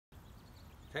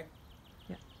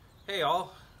Hey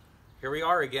all, here we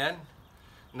are again.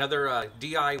 Another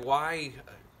DIY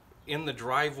in the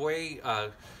driveway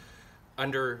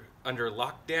under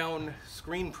lockdown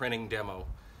screen printing demo.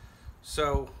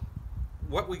 So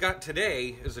what we got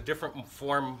today is a different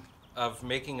form of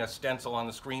making a stencil on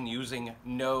the screen using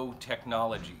no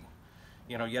technology.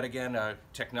 You know, yet again, a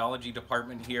technology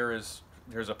department here is,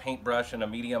 there's a paintbrush and a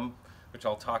medium, which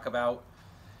I'll talk about.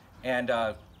 And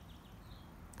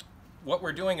what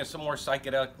we're doing is some more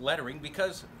psychedelic lettering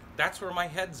because that's where my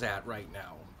head's at right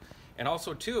now. And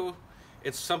also too,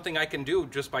 it's something I can do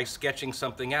just by sketching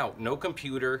something out. No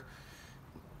computer,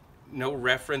 no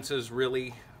references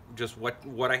really, just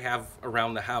what I have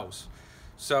around the house.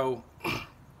 So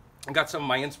I got some of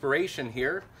my inspiration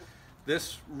here.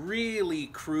 This really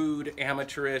crude,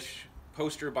 amateurish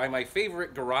poster by my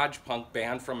favorite garage punk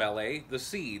band from LA, The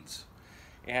Seeds.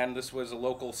 And this was a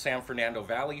local San Fernando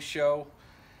Valley show.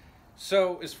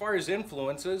 So as far as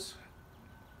influences,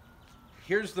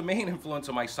 here's the main influence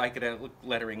of my psychedelic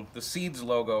lettering, the Seeds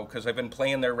logo, because I've been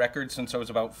playing their records since I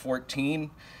was about 14.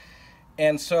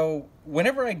 And so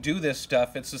whenever I do this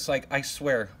stuff, it's just like, I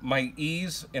swear, my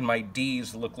E's and my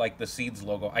D's look like the Seeds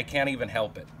logo. I can't even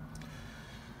help it.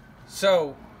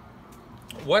 So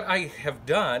what I have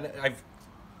done, I've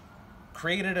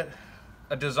created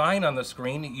a design on the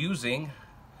screen using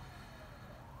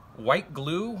white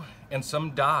glue and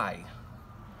some dye.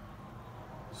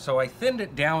 So I thinned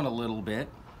it down a little bit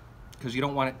because you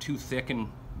don't want it too thick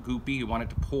and goopy. You want it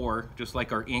to pour just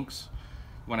like our inks.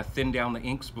 You want to thin down the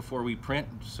inks before we print.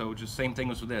 So just same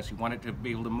thing as with this. You want it to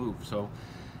be able to move. So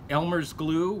Elmer's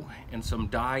glue and some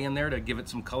dye in there to give it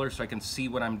some color so I can see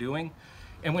what I'm doing.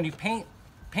 And when you paint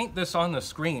this on the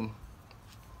screen,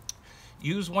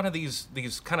 use one of these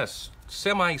kind of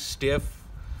semi-stiff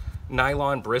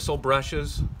nylon bristle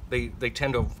brushes. They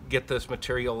tend to get this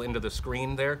material into the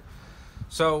screen there.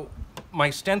 So my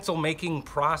stencil making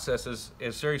process is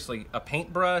seriously a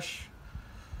paintbrush,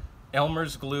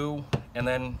 Elmer's glue, and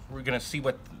then we're gonna see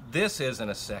what this is in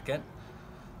a second.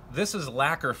 This is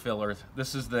lacquer filler.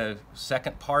 This is the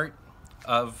second part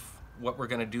of what we're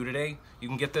gonna do today. You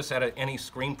can get this at any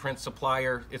screen print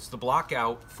supplier. It's the block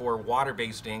out for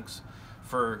water-based inks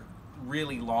for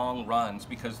really long runs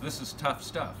because this is tough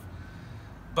stuff.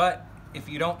 But if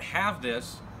you don't have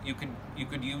this, you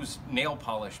could use nail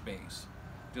polish base.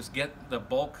 Just get the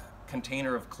bulk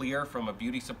container of clear from a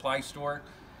beauty supply store,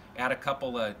 add a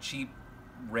couple of cheap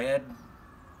red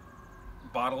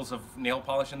bottles of nail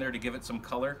polish in there to give it some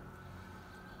color.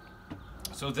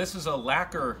 So this is a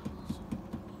lacquer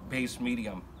based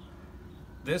medium.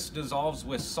 This dissolves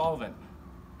with solvent.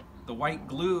 The white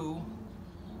glue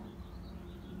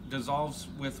dissolves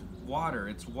with water.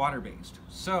 It's water-based.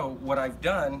 So what I've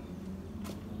done,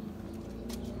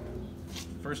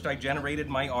 first I generated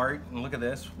my art, and look at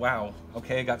this. Wow.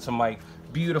 Okay, I got some of my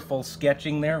beautiful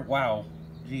sketching there. Wow.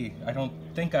 Gee, I don't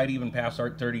think I'd even pass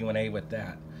Art 31A with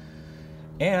that.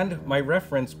 And my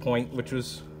reference point, which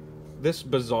was this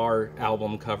bizarre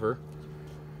album cover.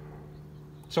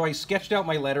 So I sketched out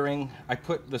my lettering. I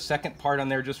put the second part on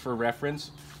there just for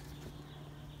reference.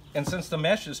 And since the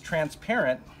mesh is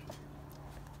transparent,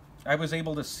 I was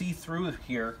able to see through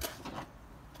here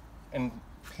and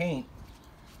paint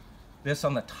this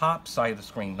on the top side of the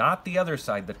screen, not the other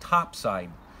side, the top side.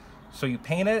 So you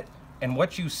paint it, and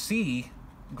what you see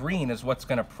green is what's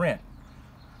going to print.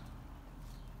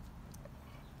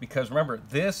 Because remember,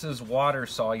 this is water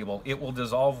soluble. It will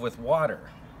dissolve with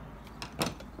water.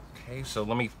 Okay, so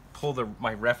let me pull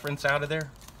my reference out of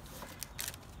there.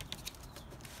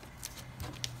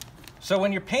 So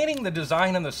when you're painting the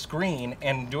design on the screen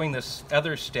and doing this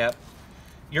other step,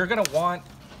 you're gonna want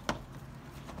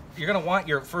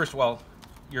your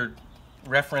your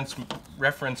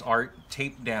reference art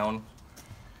taped down.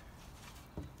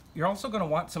 You're also gonna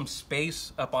want some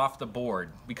space up off the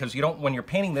board because when you're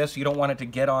painting this, you don't want it to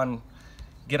get on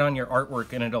your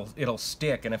artwork and it'll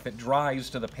stick, and if it dries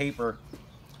to the paper,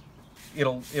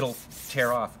 it'll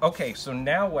tear off. Okay, so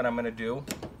now what I'm gonna do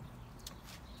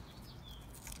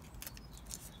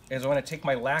is I'm going to take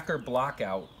my lacquer block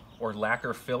out, or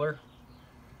lacquer filler.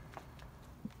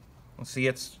 And see,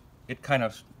 it kind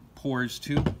of pours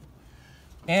too.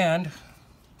 And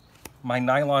my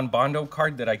nylon Bondo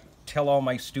card that I tell all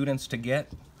my students to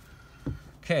get.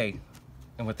 Okay,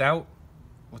 and without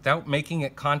making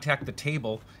it contact the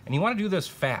table, and you want to do this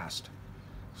fast.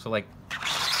 So like,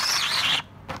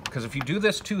 because if you do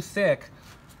this too thick,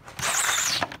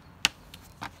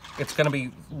 it's going to be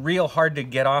real hard to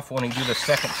get off when you do the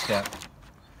second step.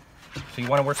 So you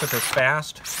want to work with this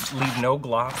fast, leave no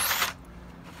gloss.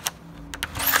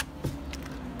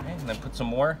 Okay, and then put some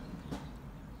more.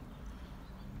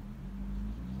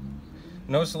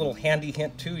 Notice a little handy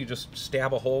hint too, you just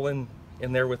stab a hole in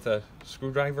there with a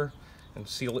screwdriver and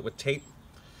seal it with tape.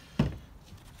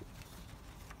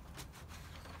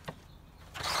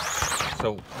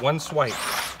 So one swipe.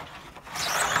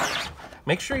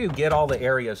 Make sure you get all the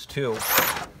areas too,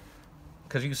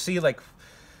 because you see like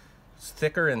it's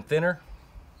thicker and thinner.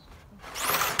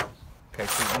 Okay,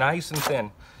 so nice and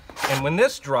thin. And when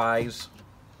this dries,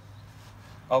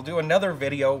 I'll do another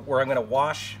video where I'm going to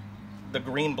wash the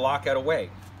green block out away.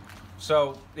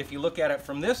 So if you look at it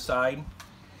from this side,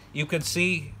 you could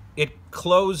see it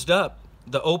closed up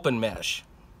the open mesh.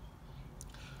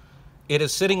 It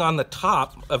is sitting on the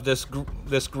top of this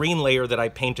green layer that I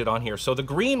painted on here. So the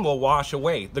green will wash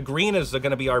away. The green is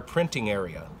going to be our printing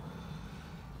area.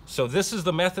 So this is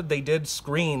the method they did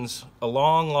screens a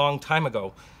long, long time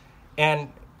ago. And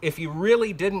if you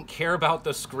really didn't care about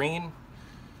the screen,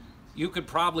 you could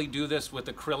probably do this with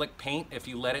acrylic paint if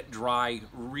you let it dry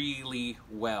really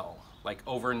well, like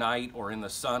overnight or in the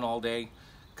sun all day,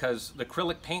 because the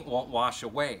acrylic paint won't wash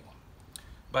away.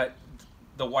 But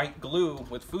the white glue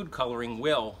with food coloring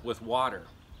will with water.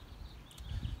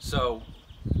 So,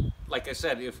 like I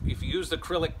said, if you use the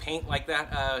acrylic paint like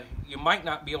that, you might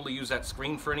not be able to use that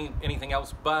screen for anything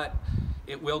else, but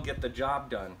it will get the job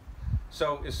done.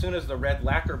 So as soon as the red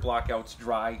lacquer blockouts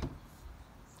dry,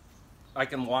 I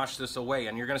can wash this away.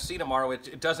 And you're going to see tomorrow,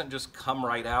 it doesn't just come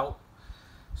right out.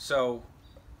 So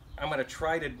I'm going to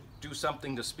try to do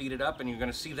something to speed it up, and you're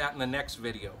going to see that in the next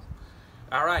video.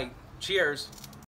 All right, cheers.